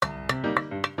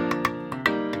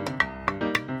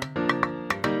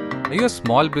Are you a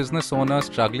small business owner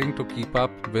struggling to keep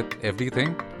up with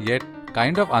everything, yet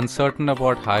kind of uncertain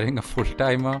about hiring a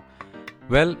full-timer?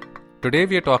 Well, today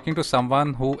we are talking to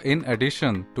someone who, in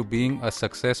addition to being a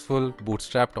successful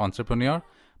bootstrapped entrepreneur,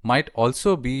 might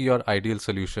also be your ideal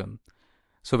solution.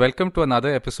 So welcome to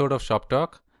another episode of Shop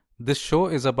Talk. This show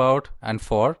is about and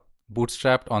for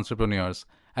bootstrapped entrepreneurs,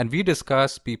 and we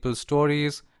discuss people's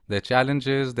stories, their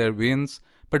challenges, their wins,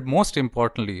 but most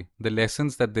importantly, the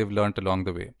lessons that they've learned along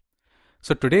the way.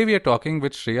 So today we are talking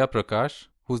with Shreya Prakash,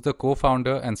 who's the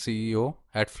co-founder and CEO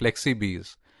at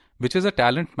FlexiBees, which is a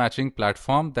talent matching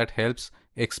platform that helps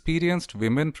experienced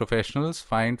women professionals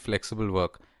find flexible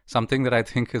work, something that I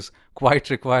think is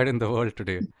quite required in the world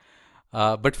today.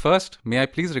 But first, may I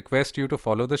please request you to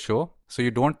follow the show so you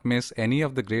don't miss any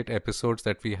of the great episodes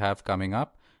that we have coming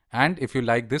up. And if you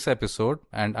like this episode,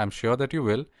 and I'm sure that you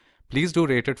will, please do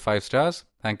rate it 5 stars.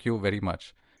 Thank you very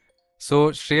much.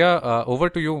 So Shreya, over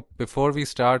to you. Before we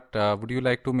start, would you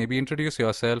like to maybe introduce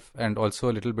yourself and also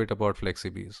a little bit about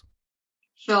FlexiBees?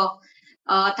 Sure.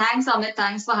 Thanks, Amit.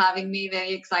 Thanks for having me.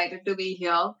 Very excited to be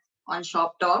here on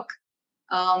Shop Talk.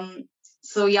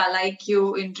 Like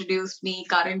you introduced me,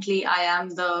 currently I am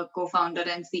the co-founder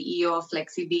and CEO of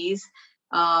FlexiBees.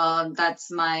 That's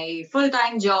my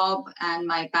full-time job and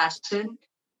my passion.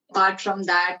 Apart from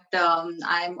that,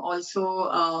 I'm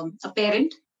also a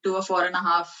parent to a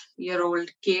 4.5-year-old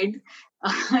kid,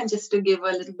 just to give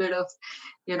a little bit of,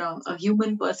 a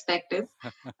human perspective.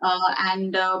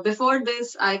 Before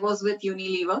this, I was with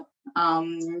Unilever,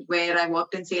 where I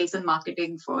worked in sales and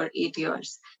marketing for 8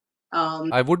 years.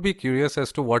 I would be curious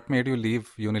as to what made you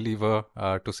leave Unilever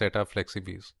to set up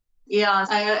FlexiBees. Yeah,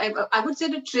 I would say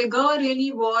the trigger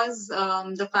really was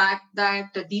the fact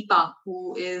that Deepa,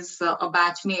 who is a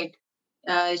batchmate,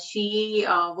 she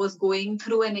was going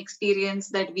through an experience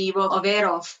that we were aware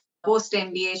of. Post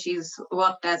MBA, she's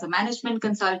worked as a management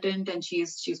consultant, and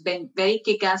she's been very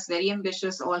kick-ass, very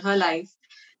ambitious all her life.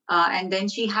 And then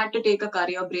she had to take a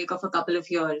career break of a couple of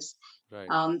years.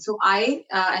 Right. So I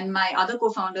and my other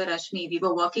co-founder Rashmi, we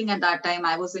were working at that time.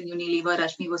 I was in Unilever,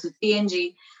 Rashmi was with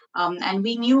P&G, and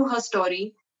we knew her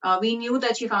story. We knew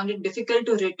that she found it difficult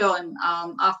to return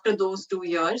after those 2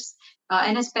 years,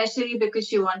 and especially because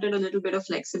she wanted a little bit of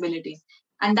flexibility.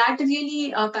 And that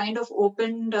really kind of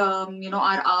opened,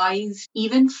 our eyes,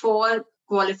 even for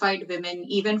qualified women,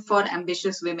 even for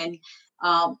ambitious women.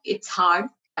 It's hard,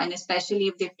 and especially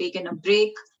if they've taken a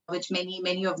break, which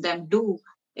many of them do.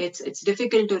 It's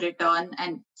difficult to return,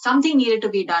 and something needed to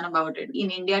be done about it.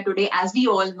 In India today, as we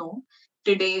all know,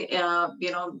 today,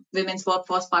 women's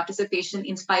workforce participation,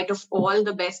 in spite of all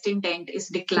the best intent, is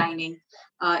declining.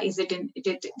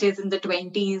 It is in the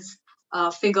 20s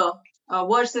figure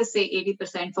versus say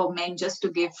 80% for men, just to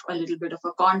give a little bit of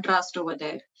a contrast over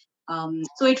there.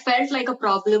 So it felt like a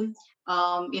problem,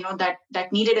 that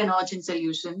needed an urgent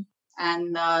solution,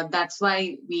 and that's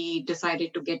why we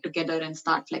decided to get together and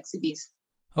start FlexiBees.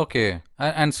 Okay.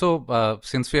 And so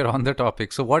since we are on the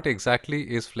topic, so what exactly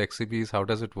is FlexiBees? How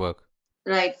does it work?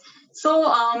 Right.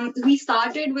 So we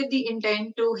started with the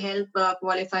intent to help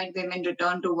qualified women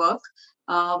return to work.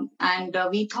 And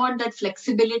we thought that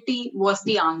flexibility was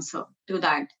the answer to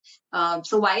that.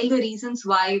 So while the reasons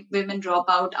why women drop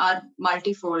out are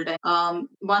multifold,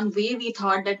 one way we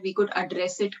thought that we could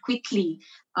address it quickly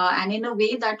and in a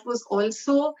way that was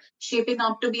also shaping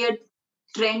up to be a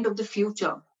trend of the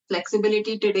future.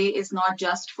 Flexibility today is not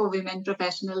just for women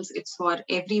professionals, it's for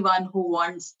everyone who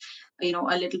wants, a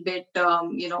little bit,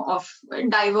 of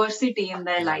diversity in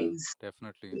their lives.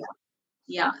 Definitely.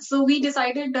 Yeah. So we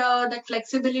decided that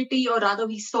flexibility, or rather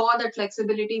we saw that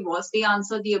flexibility was the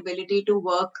answer, the ability to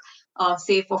work,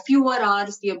 say, for fewer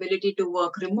hours, the ability to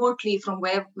work remotely from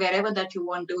wherever that you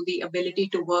want to, the ability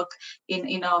to work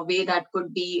in a way that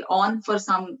could be on for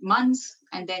some months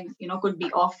and then, could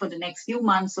be off for the next few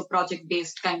months, so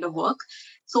project-based kind of work.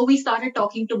 So we started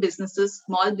talking to businesses,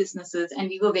 small businesses, and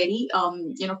we were very,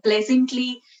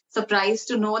 pleasantly surprised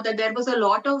to know that there was a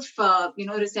lot of,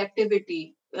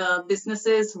 receptivity.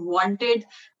 Businesses wanted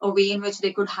a way in which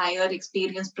they could hire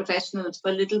experienced professionals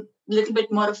for a little bit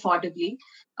more affordably,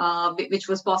 which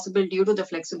was possible due to the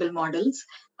flexible models,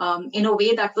 in a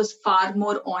way that was far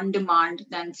more on demand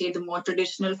than, say, the more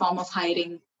traditional form of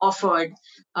hiring offered,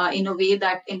 in a way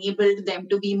that enabled them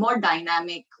to be more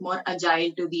dynamic, more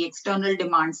agile to the external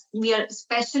demands. We are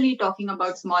especially talking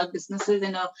about small businesses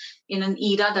in an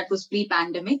era that was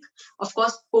pre-pandemic. Of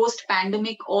course,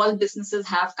 post-pandemic, all businesses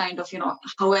have kind of,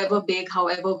 however big,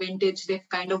 however vintage, they've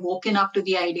kind of woken up to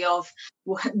the idea of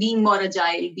being more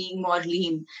agile, being more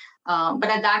lean. But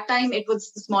at that time, it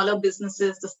was the smaller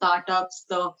businesses, the startups,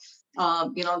 the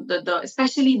the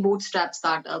especially bootstrap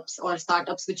startups or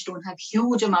startups which don't have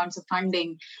huge amounts of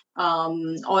funding,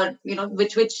 or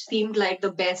which seemed like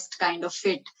the best kind of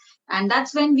fit. And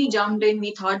that's when we jumped in.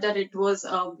 We thought that it was,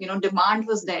 demand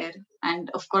was there, and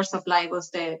of course supply was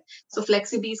there. So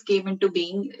Flexibees came into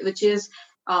being, which is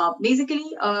basically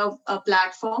a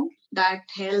platform that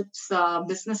helps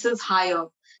businesses hire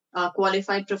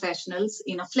qualified professionals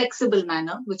in a flexible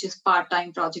manner, which is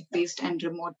part-time, project-based, and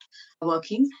remote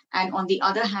working. And on the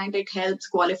other hand, it helps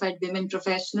qualified women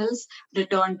professionals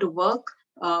return to work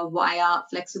via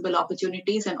flexible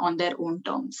opportunities and on their own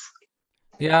terms.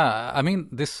 Yeah, I mean,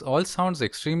 this all sounds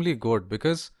extremely good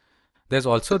because there's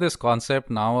also this concept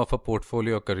now of a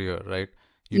portfolio career, right?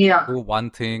 You Yeah, do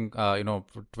one thing,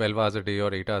 for 12 hours a day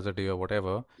or 8 hours a day or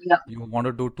whatever. yeah, You want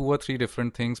to do two or three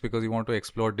different things because you want to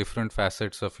explore different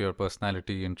facets of your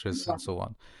personality, interests, yeah, and so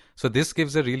on. So this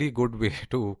gives a really good way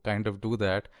to kind of do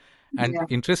that. And yeah,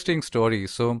 interesting story.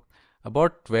 So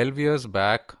about 12 years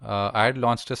back, I had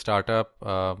launched a startup,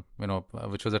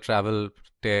 which was a travel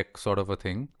tech sort of a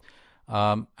thing.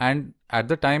 And at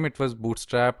the time it was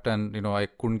bootstrapped and I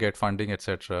couldn't get funding,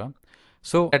 etc.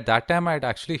 So at that time I'd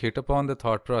actually hit upon the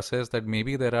thought process that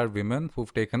maybe there are women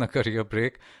who've taken a career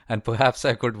break and perhaps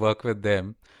I could work with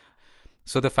them.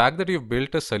 So the fact that you've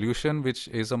built a solution which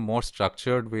is a more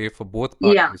structured way for both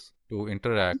yeah, parties to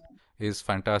interact is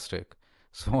fantastic.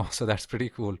 So that's pretty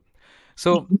cool.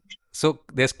 So, so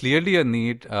there's clearly a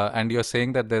need, and you're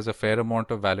saying that there's a fair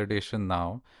amount of validation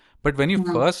now. But when you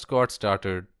Mhm. first got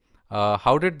started,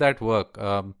 how did that work?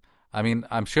 I mean,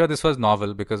 I'm sure this was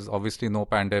novel because obviously no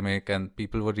pandemic and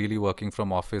people were really working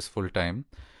from office full time.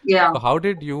 Yeah. So how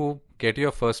did you get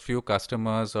your first few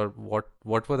customers, or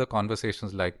what were the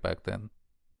conversations like back then?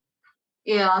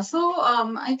 Yeah, so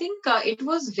I think it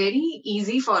was very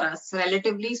easy for us,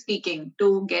 relatively speaking,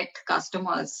 to get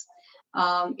customers.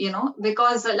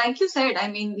 Because like you said, I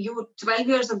mean, you 12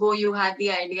 years ago you had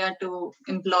the idea to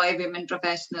employ women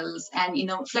professionals and in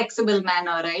a flexible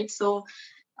manner, right? So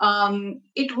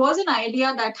it was an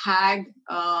idea that had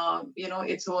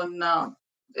its own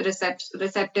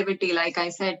receptivity. Like I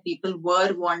said, people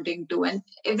were wanting to, and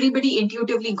everybody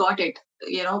intuitively got it.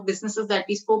 Businesses that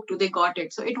we spoke to, they got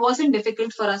it. So it wasn't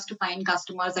difficult for us to find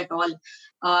customers at all.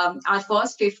 Our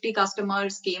first 50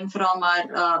 customers came from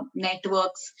our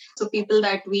networks, so people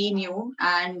that we knew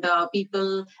and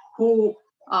people who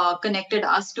connected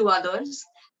us to others.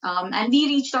 And we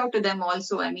reached out to them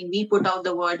also. I mean, we put out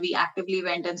the word. We actively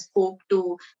went and spoke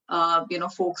to,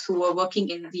 folks who were working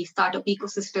in the startup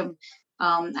ecosystem,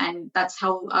 and that's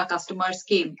how our customers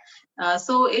came.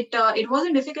 So it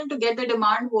wasn't difficult to get the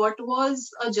demand. What was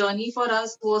a journey for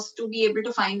us was to be able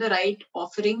to find the right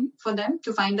offering for them,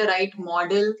 to find the right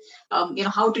model,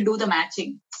 how to do the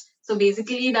matching. So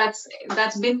basically, that's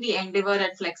been the endeavor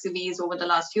at Flexibees over the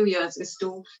last few years, is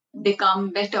to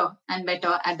become better and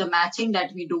better at the matching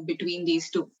that we do between these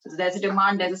two. So there's a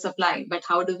demand, there's a supply, but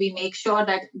how do we make sure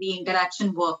that the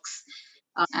interaction works,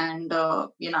 and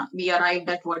we arrived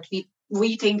at what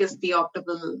we think is the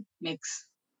optimal mix.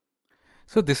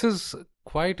 So this is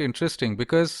quite interesting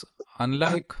because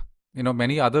unlike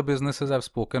many other businesses I've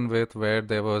spoken with where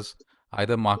there was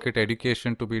either market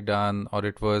education to be done or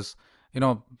it was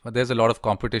there's a lot of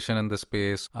competition in the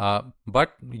space,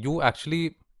 but you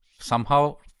actually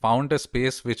somehow found a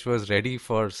space which was ready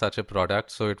for such a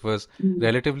product, so it was Mm.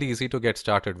 relatively easy to get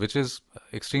started, which is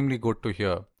extremely good to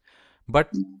hear. But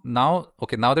now,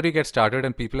 okay, now that you get started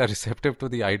and people are receptive to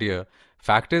the idea,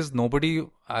 fact is nobody,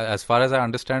 as far as I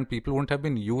understand, people wouldn't have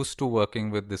been used to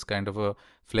working with this kind of a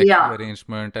flexi Yeah.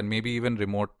 arrangement and maybe even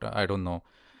remote, I don't know.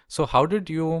 So how did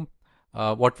you,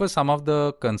 what were some of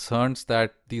the concerns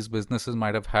that these businesses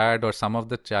might have had or some of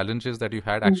the challenges that you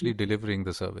had actually delivering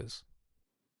the service?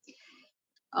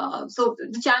 So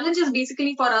the challenge is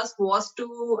basically for us was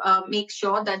to make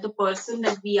sure that the person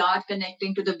that we are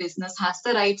connecting to the business has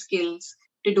the right skills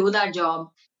to do that job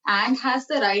and has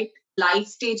the right life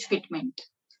stage fitment.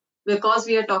 Because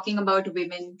we are talking about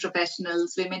women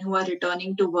professionals, women who are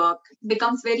returning to work, it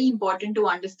becomes very important to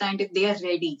understand if they are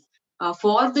ready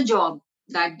for the job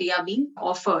that they are being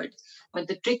offered. But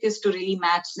the trick is to really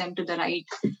match them to the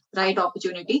right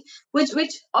opportunity, which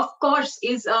of course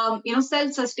is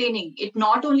self-sustaining. It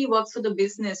not only works for the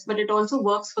business, but it also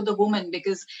works for the woman,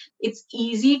 because it's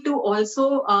easy to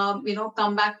also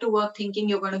come back to work thinking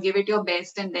you're going to give it your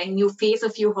best, and then you face a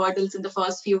few hurdles in the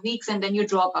first few weeks, and then you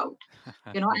drop out.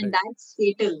 And Right. that's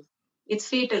fatal. It's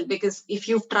fatal, because if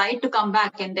you've tried to come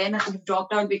back and then you've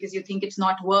dropped out because you think it's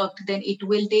not worked, then it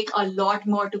will take a lot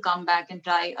more to come back and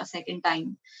try a second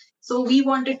time. So we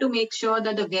wanted to make sure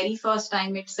that the very first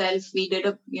time itself, we did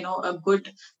a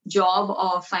good job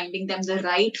of finding them the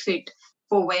right fit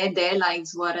for where their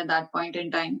lives were at that point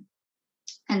in time.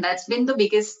 And that's been the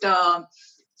biggest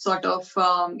sort of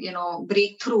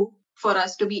breakthrough for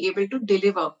us to be able to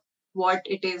deliver what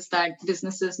it is that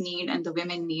businesses need and the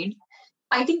women need.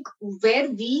 I think where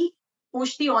we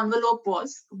pushed the envelope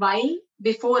was while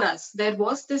before us there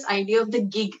was this idea of the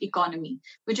gig economy,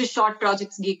 which is short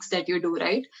projects, gigs that you do,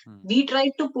 right? We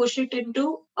tried to push it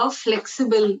into a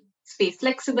flexible space,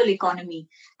 flexible economy.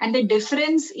 And the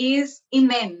difference is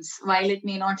immense while it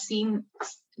may not seem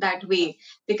that way,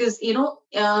 because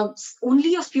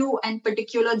only a few and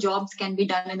particular jobs can be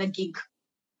done in a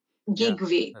Yeah, gig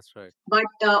way, that's right. but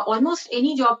almost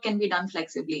any job can be done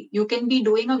flexibly. You can be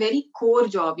doing a very core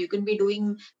job. You can be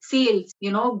doing sales,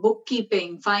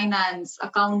 bookkeeping, finance,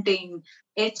 accounting,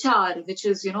 HR, which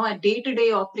is, a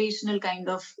day-to-day operational kind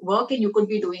of work, and you could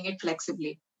be doing it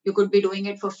flexibly. You could be doing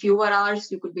it for fewer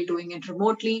hours. You could be doing it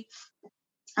remotely.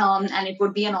 And it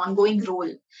would be an ongoing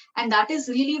role. And that is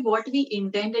really what we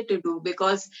intended to do,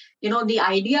 because the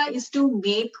idea is to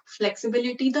make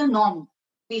flexibility the norm.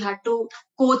 We had to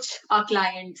coach our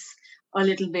clients a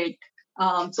little bit.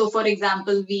 So for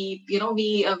example, we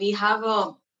have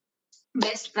a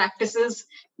best practices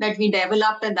that we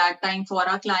developed at that time for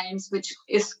our clients, which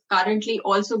is currently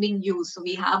also being used. So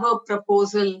we have a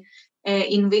proposal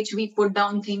in which we put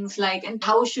down things like, and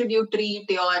how should you treat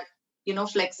your,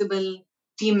 flexible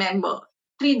team member?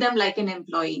 Treat them like an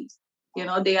employee.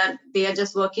 They are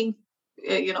just working,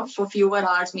 for fewer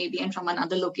hours maybe and from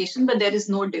another location, but there is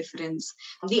no difference.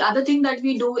 The other thing that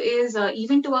we do is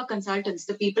even to our consultants,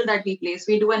 the people that we place,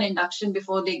 we do an induction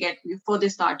before they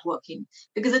start working,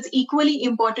 because it's equally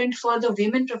important for the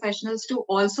women professionals to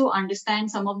also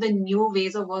understand some of the new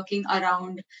ways of working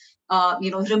around,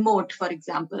 remote, for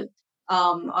example.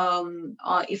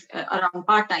 If around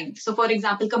part time. So, for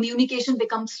example, communication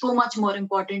becomes so much more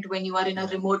important when you are in a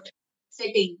remote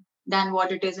setting than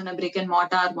what it is in a brick and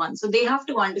mortar one. So they have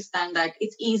to understand that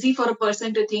it's easy for a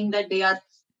person to think that they are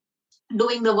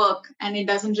doing the work and it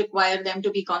doesn't require them to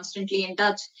be constantly in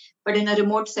touch. But in a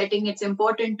remote setting, it's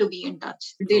important to be in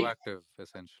touch. Proactive,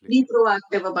 essentially. Be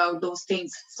proactive about those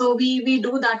things. So we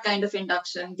do that kind of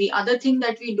induction. The other thing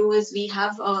that we do is we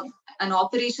have an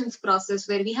operations process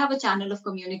where we have a channel of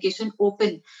communication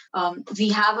open. We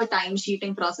have a time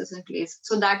sheeting process in place.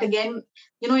 So that again,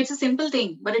 it's a simple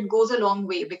thing, but it goes a long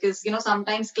way, because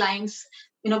sometimes clients,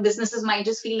 businesses might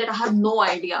just feel that I have no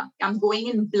idea. I'm going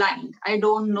in blind. I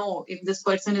don't know if this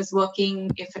person is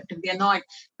working, if they're not.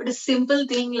 But a simple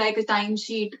thing like a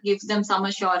timesheet gives them some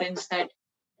assurance that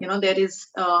there is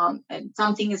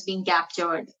something is being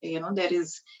captured. There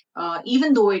is,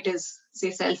 even though it is,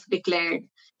 say, self-declared.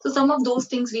 So some of those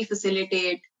things we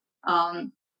facilitate.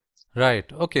 um,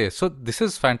 Right. Okay. So this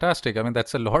is fantastic. I mean,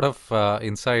 that's a lot of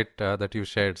insight that you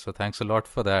shared. So thanks a lot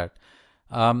for that.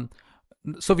 Um,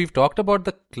 so we've talked about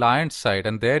the client side,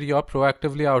 and there you're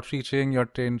proactively outreaching, you're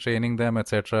training them,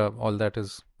 etc. All that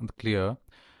is clear.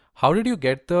 How did you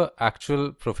get the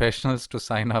actual professionals to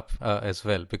sign up as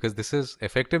well? Because this is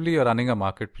effectively you're running a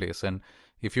marketplace, and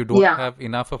if you don't yeah, have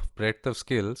enough of breadth of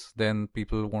skills, then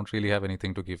people won't really have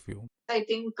anything to give you. I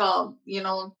think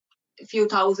a few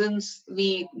thousands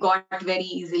we got very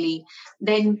easily.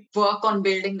 Then work on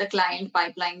building the client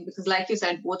pipeline, because like you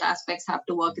said, both aspects have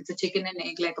to work. It's a chicken and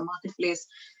egg, like a marketplace.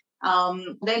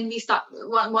 Then we start,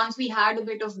 once we had a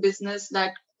bit of business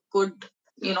that could,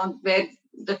 where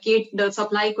the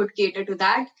supply could cater to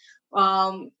that,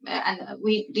 and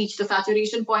we reached the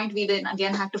saturation point. We then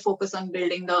again had to focus on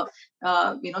building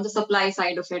the supply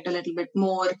side of it a little bit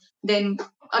more. Then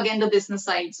again the business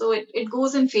side. So it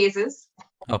goes in phases.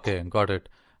 Okay, got it.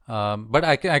 But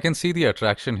I can see the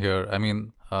attraction here. I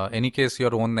mean, any case,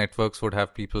 your own networks would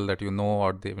have people that you know,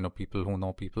 or people who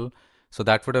know people. So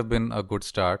that would have been a good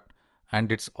start.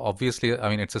 And it's obviously, I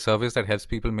mean, it's a service that helps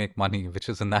people make money, which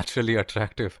is a naturally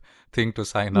attractive thing to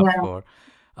sign up Yeah. for.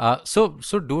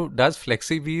 Does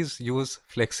FlexiBees use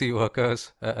flexi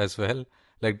workers as well?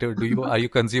 Like, do you are you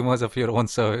consumers of your own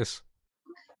service?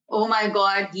 Oh my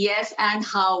God, yes, and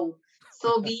how?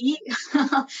 So we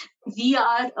we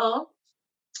are a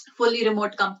fully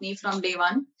remote company from day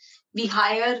one. We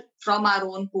hire from our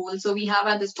own pool. So we have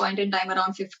at this point in time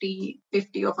around 50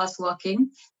 of us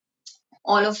working.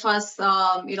 All of us,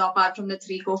 apart from the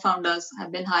three co-founders,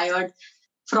 have been hired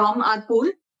from our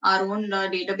pool, our own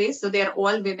database. So they're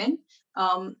all women.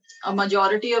 A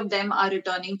majority of them are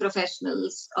returning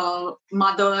professionals,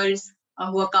 mothers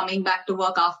who are coming back to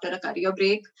work after a career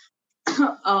break.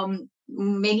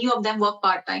 Many of them work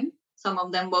part time, some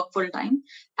of them work full time,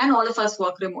 and all of us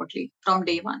work remotely from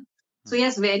day one. So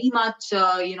yes, very much,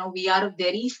 we are a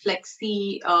very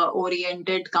flexi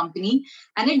oriented company,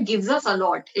 and it gives us a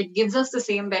lot. It gives us the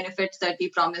same benefits that we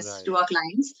promise Right. to our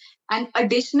clients. And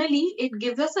additionally, it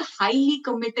gives us a highly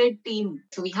committed team.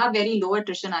 So we have very low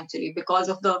attrition actually because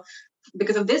of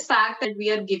this fact that we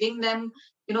are giving them,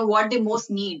 what they most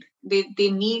need.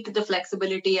 They need the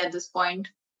flexibility at this point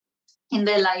in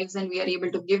their lives, and we are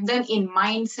able to give them in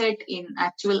mindset, in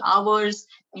actual hours,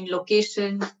 in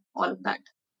location, all of that.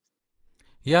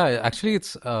 Yeah, actually,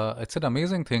 it's an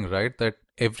amazing thing, right? That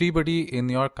everybody in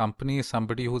your company is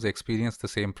somebody who's experienced the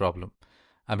same problem.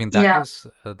 I mean, Yeah,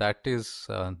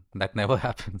 that never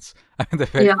happens. I mean, there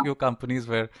are very yeah, few companies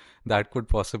where that could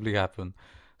possibly happen.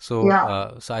 So,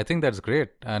 yeah, so I think that's great.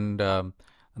 And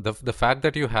the fact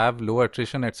that you have low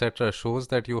attrition, etc., shows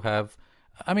that you have.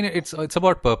 I mean, it's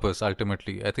about purpose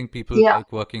ultimately. I think people yeah,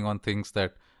 like working on things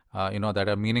that that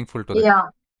are meaningful to them. yeah,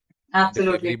 And if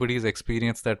absolutely. everybody's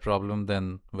experienced that problem,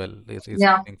 then well, it's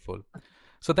Yeah. meaningful.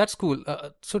 So that's cool.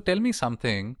 So tell me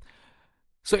something.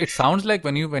 So it sounds like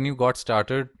when you got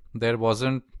started, there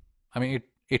wasn't. I mean,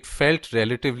 it felt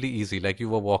relatively easy, like you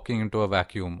were walking into a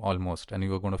vacuum almost, and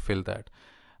you were going to fill that.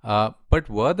 But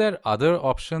were there other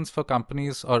options for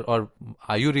companies, or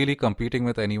are you really competing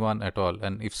with anyone at all?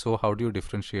 And if so, how do you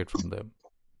differentiate from them?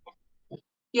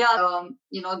 There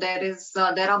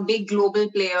are big global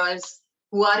players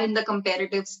who are in the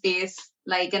competitive space,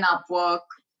 like an Upwork.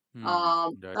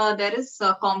 Right. There is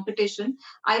competition.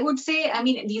 I would say, I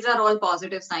mean, these are all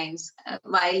positive signs.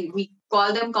 While we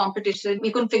call them competition,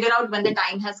 we can figure out when the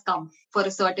time has come for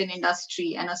a certain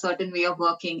industry and a certain way of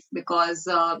working, because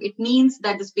it means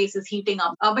that the space is heating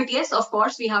up. But yes, of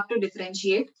course, we have to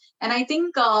differentiate. And I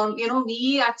think,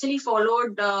 we actually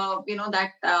followed,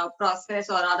 that process,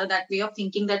 or rather that way of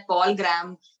thinking that Paul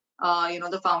Graham,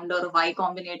 the founder of Y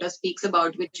Combinator, speaks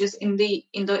about, which is in the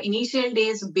initial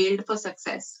days, build for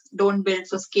success, don't build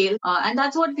for scale, and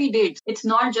that's what we did. It's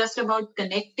not just about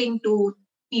connecting to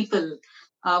people,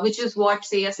 which is what,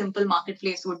 say, a simple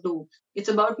marketplace would do. It's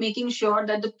about making sure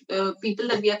that the people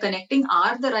that we are connecting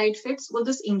are the right fits, so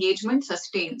this engagement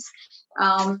sustains.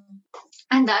 Um,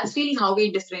 and that's really how we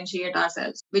differentiate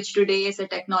ourselves, which today is a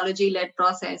technology-led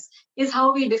process, is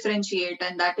how we differentiate,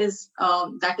 and that is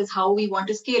how we want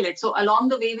to scale it. So along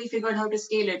the way, we figured how to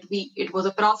scale it. It was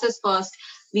a process first.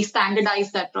 We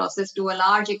standardized that process to a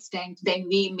large extent. Then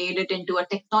we made it into a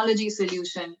technology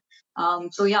solution.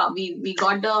 So yeah, we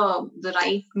got the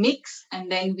right mix, and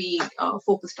then we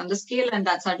focused on the scale, and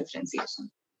that's our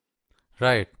differentiation.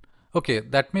 Right. Okay,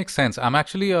 that makes sense. I'm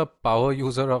actually a power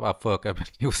user of Upwork. I've been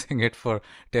using it for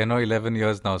 10 or 11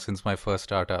 years now since my first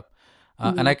startup.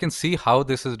 And I Mhm. can see how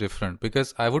this is different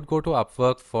because I would go to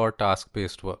Upwork for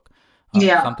task-based work,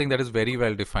 Yeah. something that is very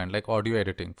well defined, like audio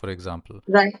editing, for example.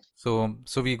 Right. So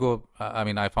we go, I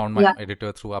mean, I found my Yeah.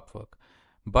 editor through Upwork.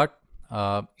 But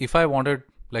if I wanted,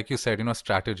 like you said,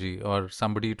 strategy or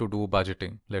somebody to do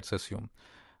budgeting, let's assume,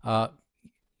 uh,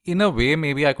 in a way,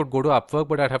 maybe I could go to Upwork,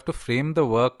 but I'd have to frame the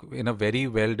work in a very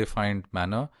well defined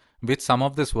manner, which some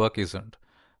of this work isn't.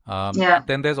 Yeah. And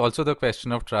then there's also the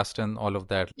question of trust and all of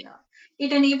that. Yeah.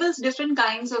 It enables different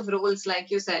kinds of roles,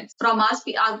 like you said. From us,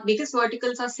 our biggest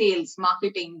verticals are sales,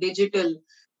 marketing, digital.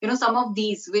 Some of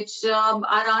these which are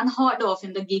unheard of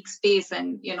in the gig space,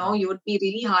 and you would be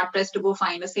really hard pressed to go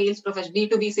find a sales professional,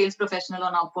 B2B sales professional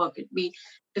on Upwork. It'd be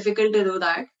difficult to do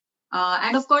that.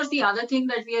 And of course, the other thing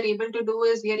that we are able to do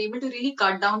is we are able to really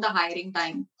cut down the hiring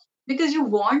time, because you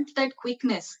want that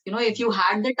quickness. If you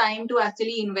had the time to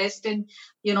actually invest in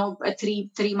a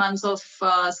three months of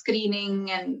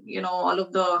screening, and all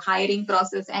of the hiring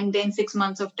process, and then 6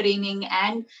 months of training,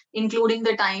 and including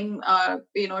the time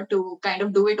to kind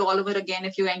of do it all over again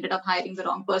if you ended up hiring the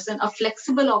wrong person. A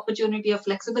flexible opportunity, a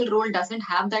flexible role doesn't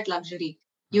have that luxury.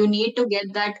 You Mm. need to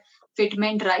get that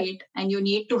fitment right, and you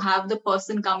need to have the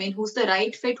person come in who's the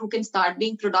right fit, who can start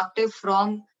being productive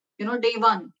from day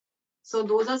one. So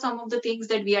those are some of the things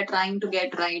that we are trying to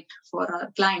get right for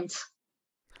our clients.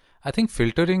 I think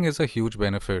filtering is a huge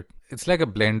benefit. It's like a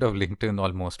blend of LinkedIn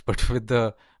almost, but with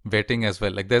the vetting as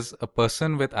well. Like there's a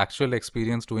person with actual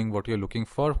experience doing what you're looking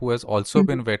for who has also Mhm.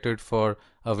 been vetted for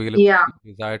Yeah, availability,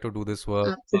 desire to do this work,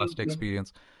 past absolutely.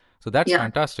 experience. So that's Yeah.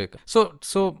 fantastic.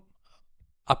 So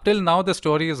up till now, the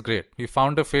story is great. You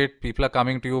found a fit, people are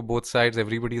coming to you, both sides,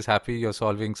 everybody is happy, you're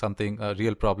solving something, a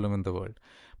real problem in the world.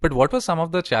 But what were some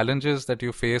of the challenges that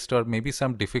you faced, or maybe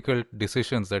some difficult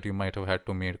decisions that you might have had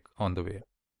to make on the way?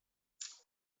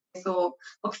 So,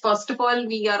 first of all,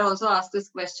 we are also asked this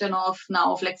question of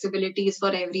now flexibility is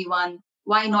for everyone.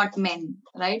 why not men,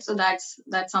 right? So that's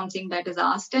something that is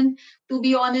asked. And to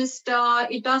be honest,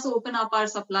 it does open up our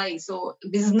supply. So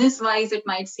business wise, it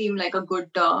might seem like a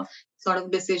good sort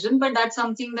of decision, but that's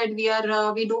something that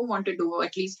we don't want to do,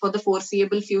 at least for the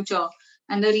foreseeable future.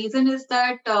 And the reason is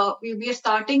that we are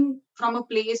starting from a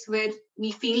place where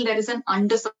we feel there is an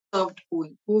underserved pool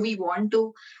who we want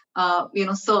to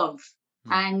serve.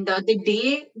 And the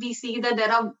day we see that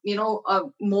there are,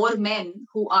 more men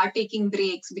who are taking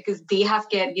breaks because they have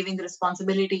caregiving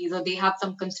responsibilities or they have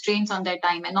some constraints on their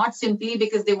time, and not simply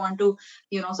because they want to,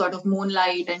 sort of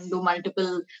moonlight and do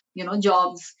multiple,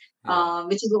 jobs,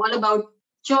 which is all about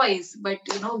choice. But,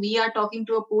 we are talking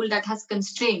to a pool that has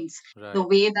constraints. The Right.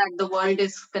 way that the world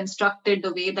is constructed,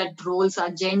 the way that roles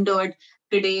are gendered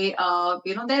today,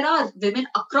 there are women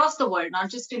across the world, not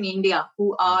just in India,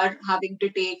 who are having to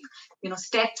take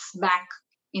steps back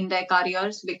in their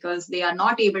careers because they are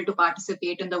not able to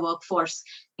participate in the workforce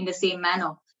in the same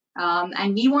manner.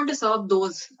 And we want to serve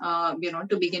those,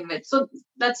 to begin with. So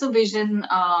that's a vision,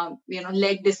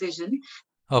 led decision.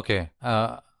 Okay.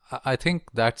 I think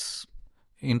that's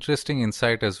interesting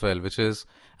insight as well, which is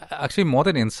actually more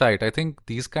than insight. I think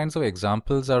these kinds of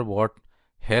examples are what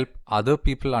help other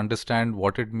people understand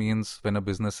what it means when a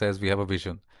business says we have a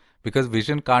vision. Because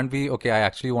vision can't be, okay, I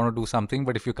actually want to do something,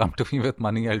 but if you come to me with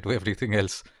money, I'll do everything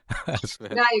else as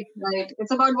well. Right, right. It's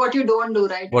about what you don't do,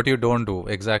 right? What you don't do,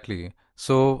 exactly.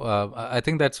 So I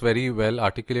think that's very well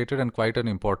articulated and quite an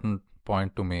important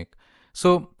point to make.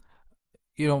 So,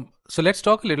 so let's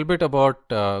talk a little bit about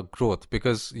growth,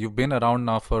 because you've been around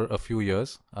now for a few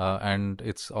years, and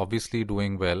it's obviously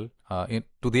doing well,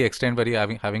 to the extent where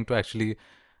you're having to actually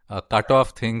cut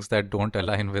off things that don't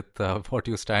align with what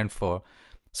you stand for.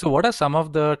 So what are some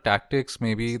of the tactics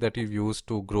maybe that you've used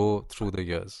to grow through the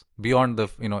years beyond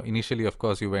initially, of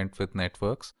course, you went with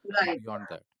networks, but Right. beyond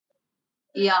that?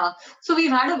 Yeah. So we've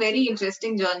had a very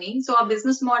interesting journey. So our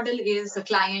business model is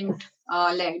client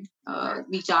led.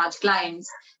 We charge clients.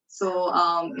 So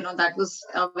that was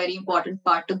a very important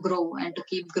part to grow and to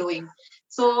keep growing.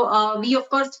 So we, of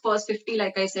course, first 50,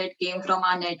 like I said, came from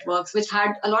our networks, which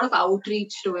had a lot of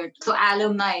outreach to it. So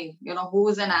alumni, who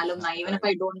is an alumni? Even if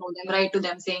Right. I don't know them, write to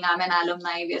them saying, I'm an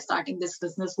alumni. We are starting this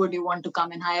business. Would you want to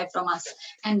come and hire from us?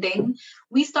 And then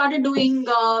we started doing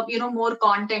more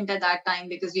content at that time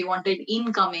because we wanted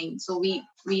incoming. So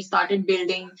we started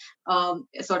building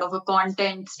sort of a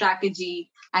content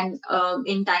strategy, and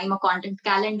in time a content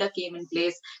calendar came in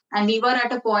place. And we were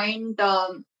at a point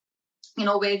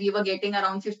where we were getting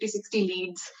around 50-60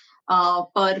 leads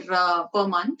per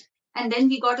month. And then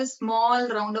we got a small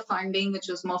round of funding, which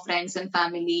was more friends and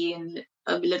family and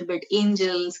a little bit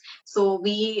angels. So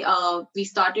we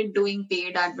started doing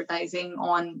paid advertising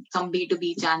on some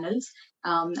B2B channels.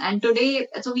 And today,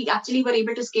 so we actually were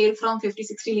able to scale from 50-60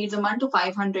 leads a month to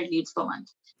 500 leads per month.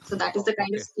 So that is Wow. the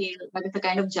kind of Okay. scale, that is the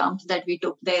kind of jump that we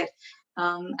took there.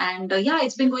 And yeah,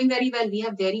 it's been going very well. We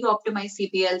have very optimized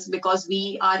CPLs because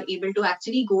we are able to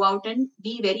actually go out and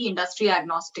be very industry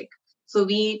agnostic. So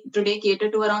we today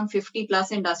cater to around 50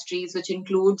 plus industries, which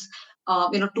includes,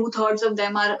 2/3 of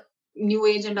them are new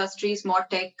age industries, more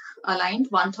tech aligned.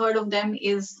 1/3 of them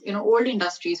is, old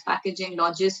industries, packaging,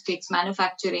 logistics,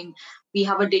 manufacturing. We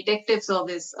have a detective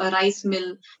service, a rice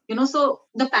mill, so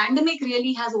the pandemic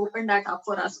really has opened that up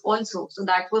for us also. So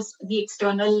that was the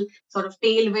external sort of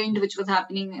tailwind which was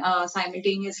happening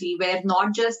simultaneously, where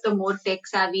not just the more tech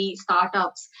savvy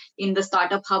startups in the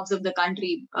startup hubs of the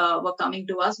country were coming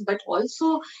to us, but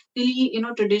also the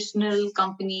traditional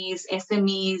companies,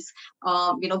 SMEs,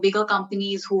 bigger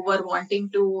companies who were wanting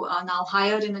to now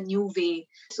hire in a new way.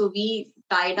 So we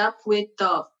tied up with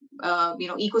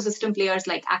ecosystem players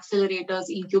like accelerators,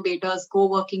 incubators,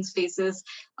 co-working spaces,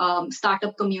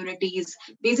 startup communities,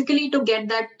 basically to get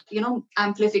that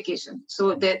amplification.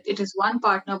 So that it is one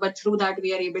partner, but through that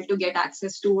we are able to get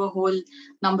access to a whole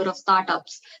number of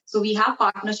startups. So we have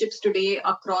partnerships today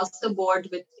across the board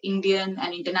with Indian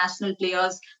and international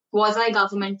players,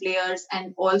 quasi-government players,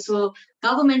 and also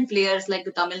government players like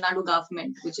the Tamil Nadu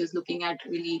government, which is looking at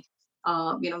really,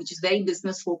 which is very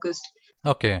business focused.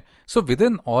 Okay. So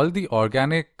within all the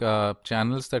organic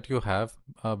channels that you have,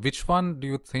 which one do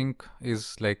you think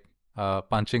is like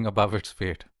punching above its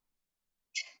weight?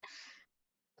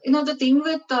 The thing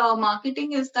with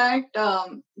marketing is that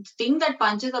the thing that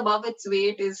punches above its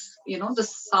weight is, the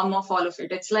sum of all of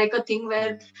it. It's like a thing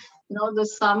where, the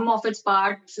sum of its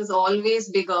parts is always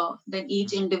bigger than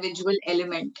each individual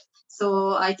element.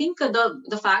 So I think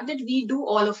the fact that we do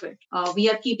all of it, we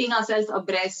are keeping ourselves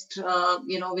abreast,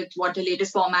 with what the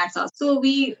latest formats are. So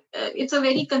it's a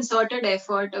very concerted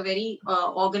effort, a very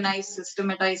organized,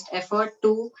 systematized effort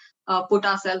to put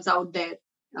ourselves out there,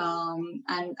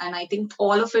 and I think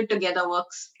all of it together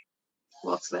works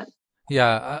well.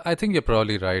 Yeah, I think you're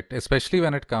probably right. Especially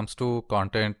when it comes to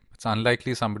content, it's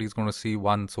unlikely somebody's going to see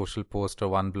one social post or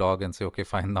one blog and say, "Okay,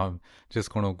 fine, now I'm just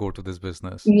going to go to this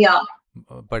business." Yeah,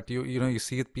 But you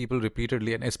see people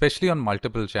repeatedly, and especially on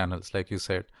multiple channels, like you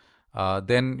said.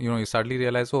 Then you suddenly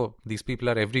realize, oh, these people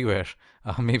are everywhere.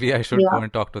 Maybe I should yeah, go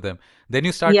and talk to them. Then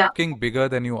you start yeah, looking bigger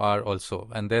than you are, also,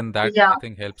 and then that yeah, I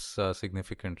think helps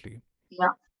significantly. yeah.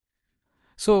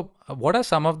 So, what are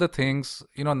some of the things,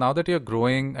 now that you're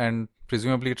growing and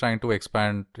presumably trying to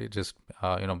expand just,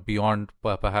 beyond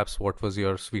perhaps what was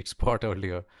your sweet spot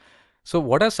earlier? So,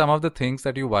 what are some of the things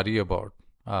that you worry about,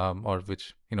 or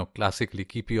which, classically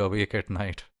keep you awake at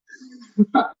night?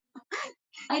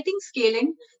 I think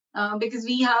scaling, because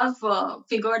we have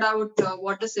figured out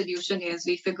what the solution is.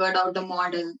 We figured out the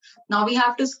model. Now we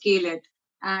have to scale it,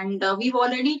 and we've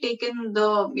already taken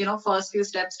the first few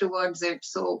steps towards it.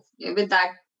 So with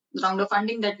that round of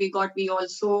funding that we got, we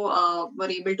also were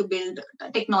able to build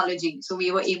technology. So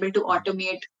we were able to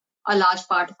automate a large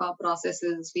part of our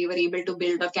processes. We were able to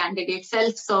build a candidate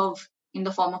self-serve in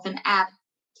the form of an app,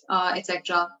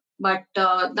 etc. But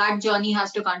that journey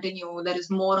has to continue. There is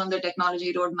more on the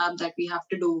technology roadmap that we have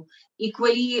to do.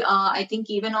 Equally, I think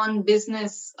even on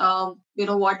business,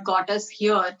 what got us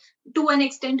here to an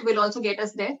extent will also get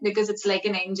us there because it's like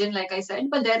an engine, like I said.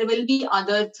 But there will be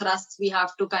other thrusts we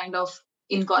have to kind of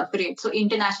incorporate. So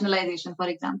internationalization, for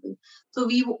example. So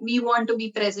we want to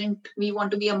be present. We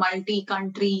want to be a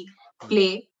multi-country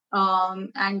play.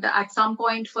 And at some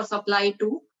point for supply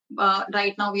too,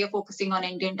 right now we are focusing on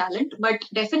Indian talent, but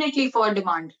definitely for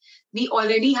demand. We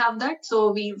already have that.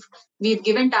 So we've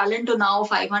given talent to now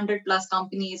 500 plus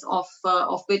companies, of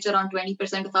which around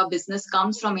 20% of our business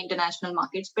comes from international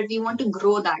markets. But we want to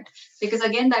grow that because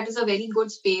again, that is a very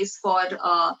good space for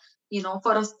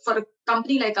for a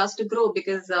company like us to grow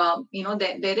because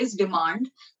there is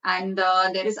demand and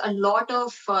there is a lot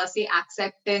of say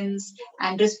acceptance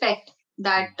and respect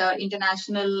that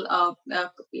international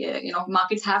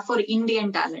markets have for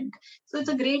Indian talent. So it's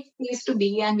a great place to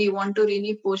be, and we want to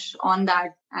really push on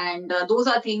that. And those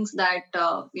are things that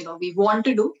we want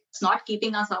to do. It's not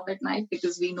keeping us up at night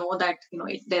because we know that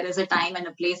there is a time and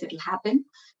a place it'll happen.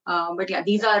 But yeah,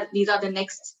 these are the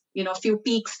next few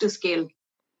peaks to scale.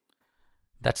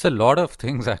 That's a lot of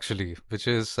things actually, which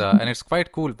is, and it's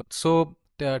quite cool. So,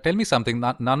 tell me something.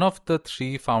 None of the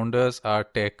three founders are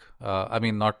tech. I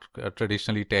mean, not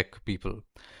traditionally tech people.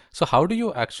 So, how do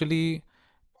you actually,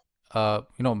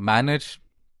 manage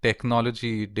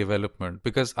technology development?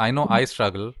 Because I know I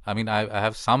struggle. I mean, I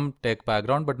have some tech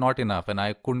background, but not enough, and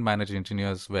I couldn't manage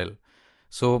engineers well.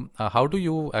 So, how do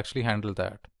you actually handle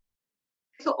that?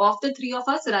 So of the three of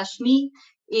us, Rashmi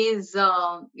is,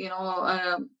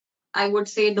 I would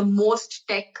say the most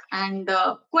tech and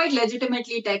quite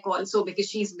legitimately tech also because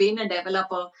she's been a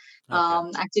developer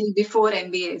Okay. actually before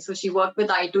MBA. So she worked with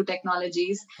I2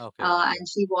 Technologies Okay. Okay. and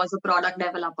she was a product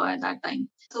developer at that time.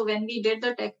 So when we did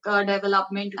the tech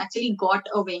development, we actually got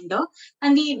a vendor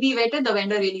and we vetted the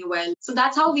vendor really well. So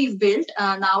that's how we've built.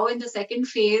 Now in the second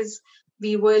phase,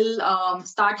 we will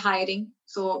start hiring.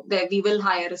 So there we will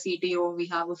hire a CTO. We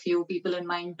have a few people in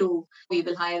mind too. We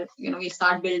will hire, we'll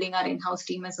start building our in-house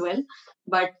team as well.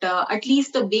 But at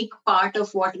least the big part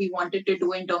of what we wanted to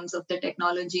do in terms of the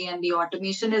technology and the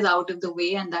automation is out of the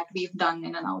way, and that we've done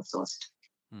in an outsourced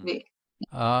Hmm. way.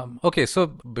 Okay, so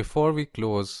before we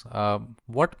close,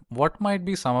 what might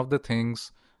be some of the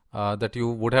things that you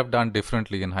would have done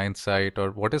differently in hindsight,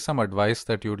 or what is some advice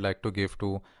that you'd like to give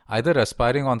to either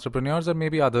aspiring entrepreneurs or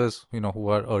maybe others, who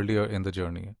are earlier in the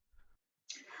journey?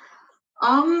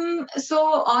 So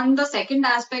on the second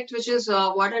aspect, which is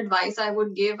what advice I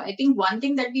would give, I think one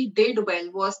thing that we did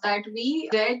well was that we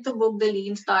read the book, The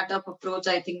Lean Startup Approach,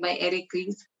 I think by Eric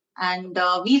Ries, and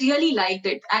we really liked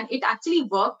it. And it actually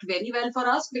worked very well for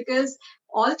us because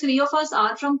all three of us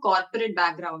are from corporate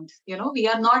backgrounds. We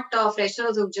are not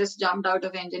freshers who've just jumped out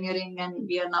of engineering and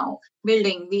we are now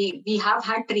building. We have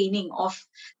had training of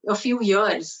a few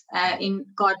years in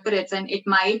corporates, and it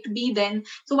might be then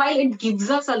so while it gives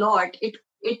us a lot,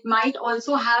 it might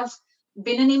also have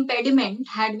been an impediment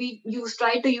had we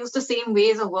tried to use the same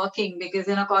ways of working, because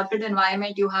in a corporate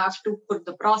environment you have to put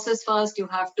the process first, you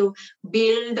have to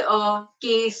build a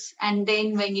case, and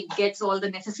then when it gets all the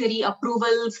necessary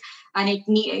approvals and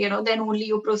then only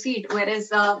you proceed. Whereas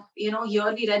here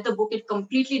we read the book, it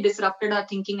completely disrupted our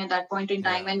thinking at that point in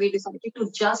time, and we decided to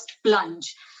just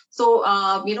plunge. So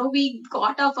we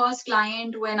got our first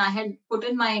client when I had put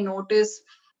in my notice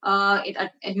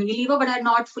at Unilever, but I had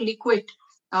not fully quit.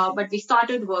 But we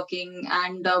started working,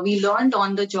 and we learned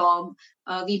on the job.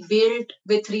 We built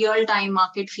with real-time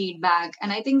market feedback,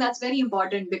 and I think that's very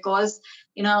important, because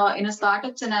in a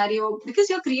startup scenario, because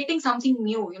you're creating something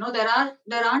new,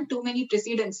 there aren't too many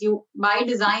precedents. You, by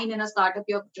design, in a startup,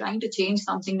 you're trying to change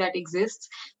something that exists.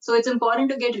 So it's important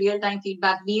to get real-time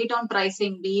feedback, be it on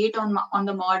pricing, be it on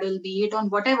the model, be it on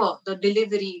whatever the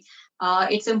delivery.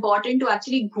 It's important to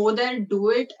actually go there, do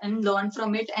it, and learn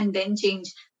from it, and then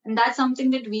change. And that's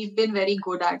something that we've been very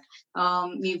good at.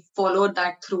 We've followed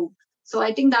that through. So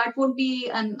I think that would be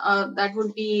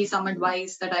some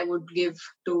advice that I would give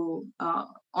to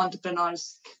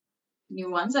entrepreneurs, new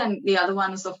ones. And the other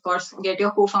one is, of course, get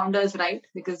your co-founders right,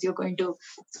 because you're going to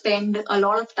spend a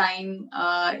lot of time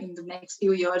in the next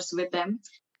few years with them.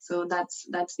 So that's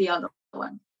the other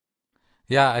one.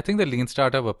 Yeah, I think the lean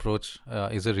startup approach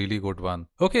is a really good one.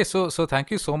 Okay, so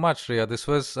thank you so much, Riya. This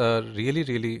was a really,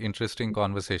 really interesting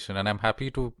conversation, and I'm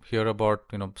happy to hear about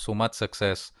so much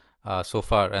success so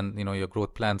far, and your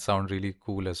growth plans sound really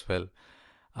cool as well.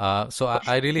 So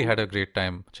I really had a great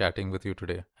time chatting with you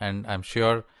today, and I'm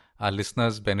sure our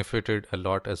listeners benefited a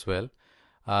lot as well.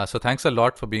 So thanks a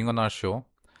lot for being on our show.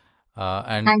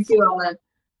 And Thank you, Amal.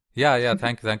 yeah,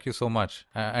 thank you so much.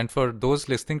 And for those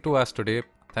listening to us today,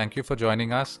 thank you for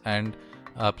joining us. And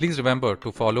please remember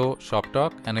to follow Shop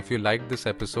Talk. And if you liked this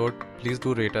episode, please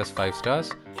do rate us 5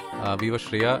 stars. We were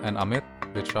Shreya and Amit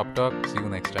with Shop Talk. See you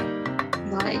next time.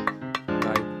 Bye.